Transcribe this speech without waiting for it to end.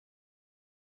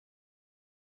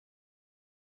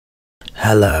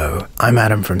Hello, I'm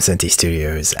Adam from Synty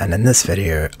Studios, and in this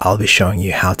video I'll be showing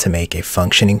you how to make a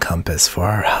functioning compass for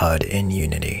our HUD in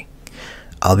Unity.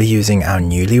 I'll be using our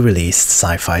newly released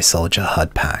Sci-Fi Soldier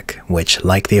HUD pack, which,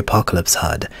 like the Apocalypse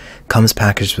HUD, comes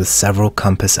packaged with several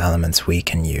compass elements we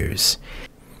can use.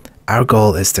 Our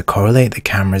goal is to correlate the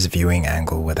camera's viewing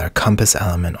angle with our compass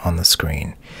element on the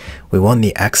screen. We want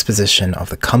the X position of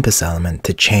the compass element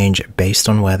to change based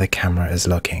on where the camera is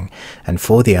looking, and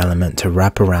for the element to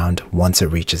wrap around once it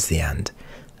reaches the end.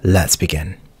 Let's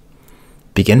begin.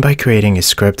 Begin by creating a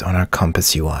script on our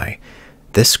compass UI.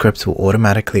 This script will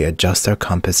automatically adjust our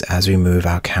compass as we move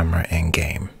our camera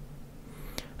in-game.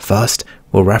 First,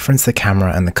 we'll reference the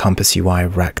camera and the compass UI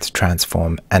rect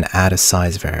transform and add a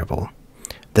size variable.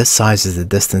 This size is the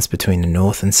distance between the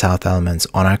north and south elements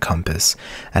on our compass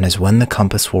and is when the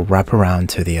compass will wrap around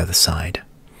to the other side.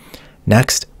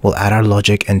 Next, we'll add our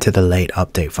logic into the late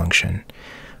update function.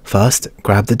 First,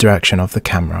 grab the direction of the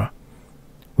camera.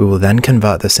 We will then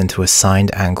convert this into a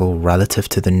signed angle relative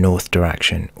to the north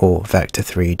direction, or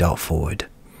vector3.forward.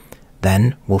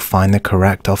 Then, we'll find the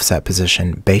correct offset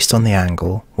position based on the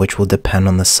angle, which will depend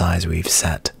on the size we've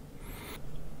set.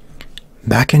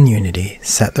 Back in Unity,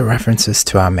 set the references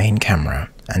to our main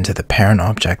camera and to the parent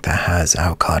object that has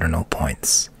our cardinal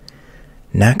points.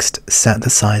 Next, set the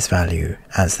size value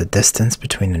as the distance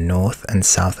between the north and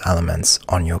south elements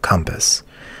on your compass.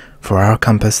 For our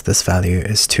compass, this value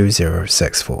is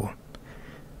 2064.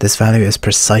 This value is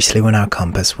precisely when our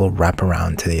compass will wrap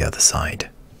around to the other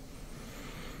side.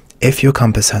 If your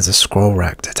compass has a scroll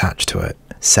rect attached to it,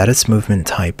 set its movement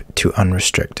type to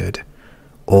unrestricted.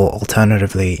 Or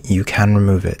alternatively, you can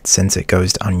remove it since it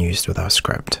goes unused with our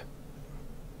script.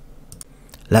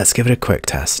 Let's give it a quick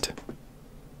test.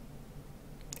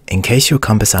 In case your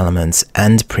compass elements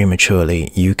end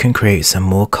prematurely, you can create some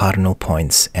more cardinal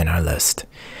points in our list.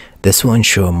 This will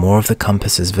ensure more of the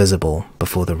compass is visible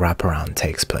before the wraparound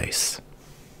takes place.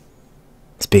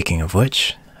 Speaking of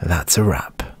which, that's a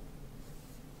wrap.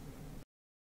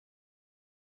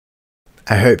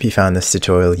 I hope you found this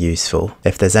tutorial useful.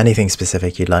 If there's anything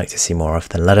specific you'd like to see more of,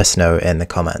 then let us know in the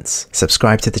comments.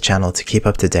 Subscribe to the channel to keep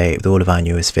up to date with all of our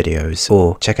newest videos,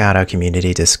 or check out our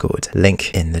community Discord,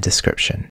 link in the description.